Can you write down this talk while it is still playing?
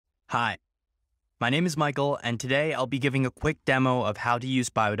Hi, my name is Michael, and today I'll be giving a quick demo of how to use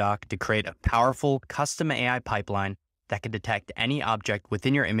Biodock to create a powerful custom AI pipeline that can detect any object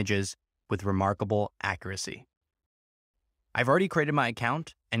within your images with remarkable accuracy. I've already created my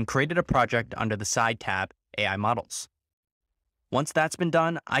account and created a project under the side tab AI Models. Once that's been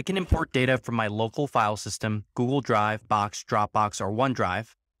done, I can import data from my local file system, Google Drive, Box, Dropbox, or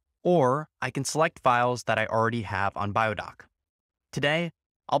OneDrive, or I can select files that I already have on Biodock. Today,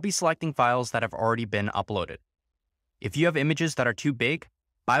 I'll be selecting files that have already been uploaded. If you have images that are too big,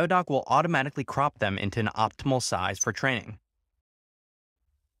 Biodock will automatically crop them into an optimal size for training.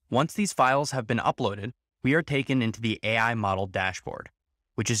 Once these files have been uploaded, we are taken into the AI model dashboard,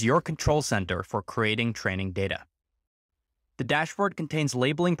 which is your control center for creating training data. The dashboard contains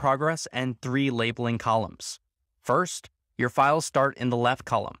labeling progress and 3 labeling columns. First, your files start in the left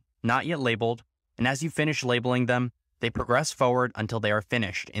column, not yet labeled, and as you finish labeling them, they progress forward until they are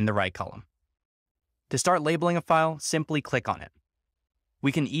finished in the right column. To start labeling a file, simply click on it.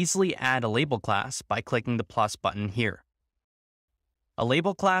 We can easily add a label class by clicking the plus button here. A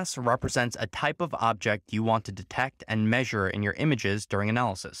label class represents a type of object you want to detect and measure in your images during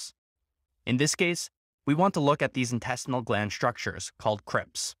analysis. In this case, we want to look at these intestinal gland structures called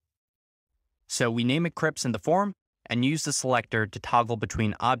crypts. So we name it crypts in the form and use the selector to toggle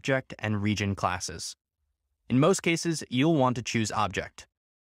between object and region classes. In most cases, you'll want to choose object.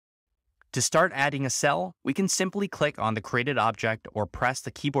 To start adding a cell, we can simply click on the created object or press the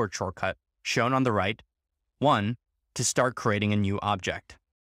keyboard shortcut shown on the right, 1, to start creating a new object.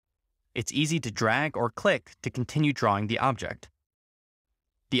 It's easy to drag or click to continue drawing the object.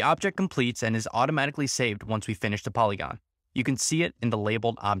 The object completes and is automatically saved once we finish the polygon. You can see it in the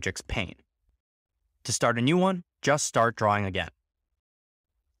labeled objects pane. To start a new one, just start drawing again.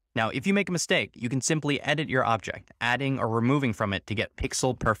 Now, if you make a mistake, you can simply edit your object, adding or removing from it to get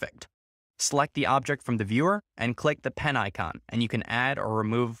pixel perfect. Select the object from the viewer and click the pen icon, and you can add or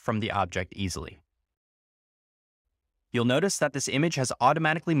remove from the object easily. You'll notice that this image has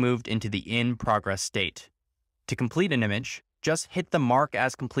automatically moved into the in progress state. To complete an image, just hit the Mark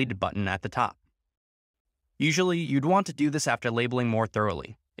as Completed button at the top. Usually, you'd want to do this after labeling more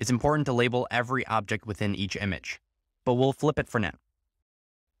thoroughly. It's important to label every object within each image, but we'll flip it for now.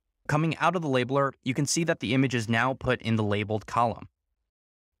 Coming out of the labeler, you can see that the image is now put in the labeled column.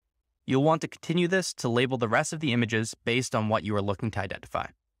 You'll want to continue this to label the rest of the images based on what you are looking to identify.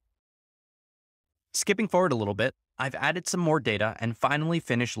 Skipping forward a little bit, I've added some more data and finally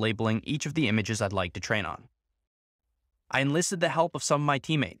finished labeling each of the images I'd like to train on. I enlisted the help of some of my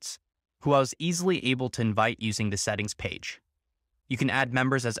teammates, who I was easily able to invite using the settings page. You can add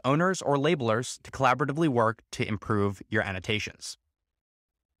members as owners or labelers to collaboratively work to improve your annotations.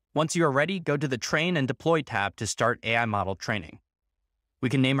 Once you are ready, go to the Train and Deploy tab to start AI model training. We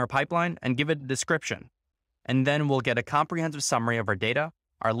can name our pipeline and give it a description, and then we'll get a comprehensive summary of our data,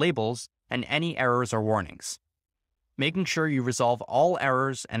 our labels, and any errors or warnings. Making sure you resolve all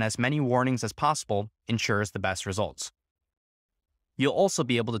errors and as many warnings as possible ensures the best results. You'll also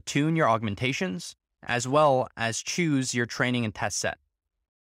be able to tune your augmentations, as well as choose your training and test set.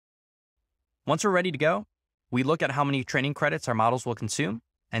 Once we're ready to go, we look at how many training credits our models will consume,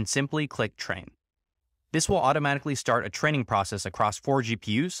 and simply click Train. This will automatically start a training process across 4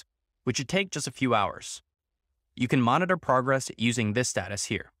 GPUs, which should take just a few hours. You can monitor progress using this status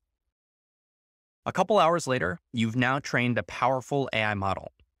here. A couple hours later, you've now trained a powerful AI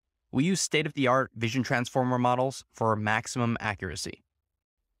model. We use state-of-the-art vision transformer models for maximum accuracy.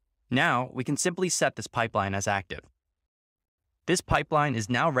 Now, we can simply set this pipeline as active. This pipeline is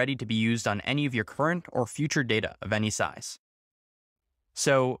now ready to be used on any of your current or future data of any size.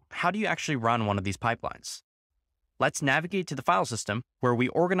 So, how do you actually run one of these pipelines? Let's navigate to the file system, where we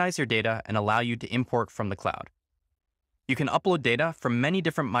organize your data and allow you to import from the cloud. You can upload data from many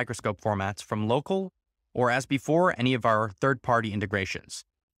different microscope formats from local, or as before, any of our third-party integrations.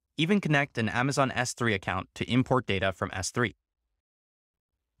 Even connect an Amazon S3 account to import data from S3.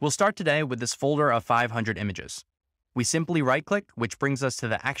 We'll start today with this folder of 500 images. We simply right-click, which brings us to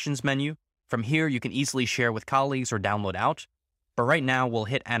the Actions menu. From here, you can easily share with colleagues or download out. But right now, we'll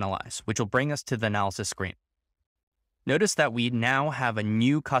hit Analyze, which will bring us to the analysis screen. Notice that we now have a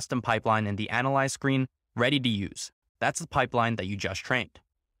new custom pipeline in the Analyze screen ready to use. That's the pipeline that you just trained.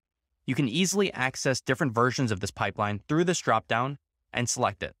 You can easily access different versions of this pipeline through this dropdown and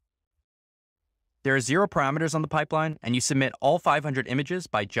select it. There are 0 parameters on the pipeline, and you submit all 500 images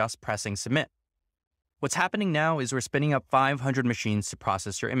by just pressing Submit. What's happening now is we're spinning up 500 machines to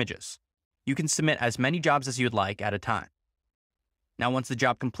process your images. You can submit as many jobs as you'd like at a time. Now, once the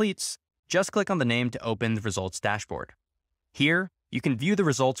job completes, just click on the name to open the results dashboard. Here, you can view the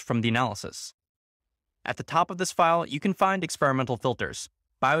results from the analysis. At the top of this file, you can find experimental filters.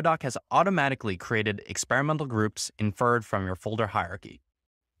 Biodock has automatically created experimental groups inferred from your folder hierarchy.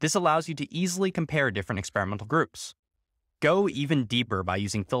 This allows you to easily compare different experimental groups. Go even deeper by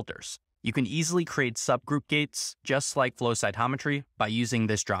using filters. You can easily create subgroup gates, just like flow cytometry, by using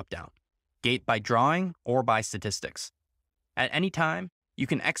this dropdown. Gate by drawing or by statistics. At any time, you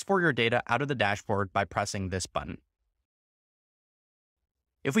can export your data out of the dashboard by pressing this button.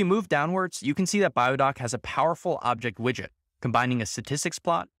 If we move downwards, you can see that Biodock has a powerful object widget, combining a statistics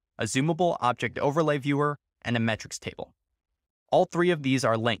plot, a zoomable object overlay viewer, and a metrics table. All three of these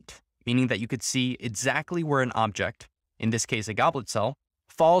are linked, meaning that you could see exactly where an object, in this case a goblet cell,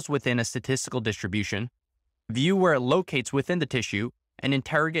 falls within a statistical distribution, view where it locates within the tissue, and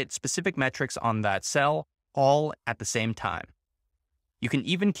interrogate specific metrics on that cell all at the same time. You can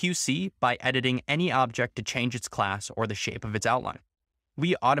even QC by editing any object to change its class or the shape of its outline.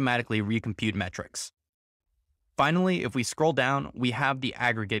 We automatically recompute metrics. Finally, if we scroll down, we have the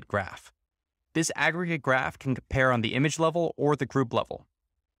aggregate graph. This aggregate graph can compare on the image level or the group level.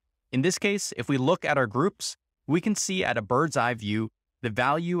 In this case, if we look at our groups, we can see at a bird's eye view the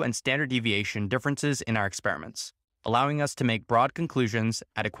value and standard deviation differences in our experiments, allowing us to make broad conclusions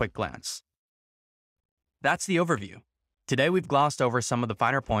at a quick glance. That's the overview. Today we've glossed over some of the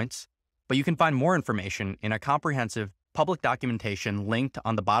finer points, but you can find more information in a comprehensive public documentation linked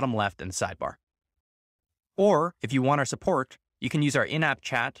on the bottom left in the sidebar. Or, if you want our support, you can use our in-app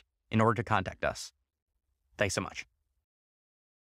chat in order to contact us. Thanks so much.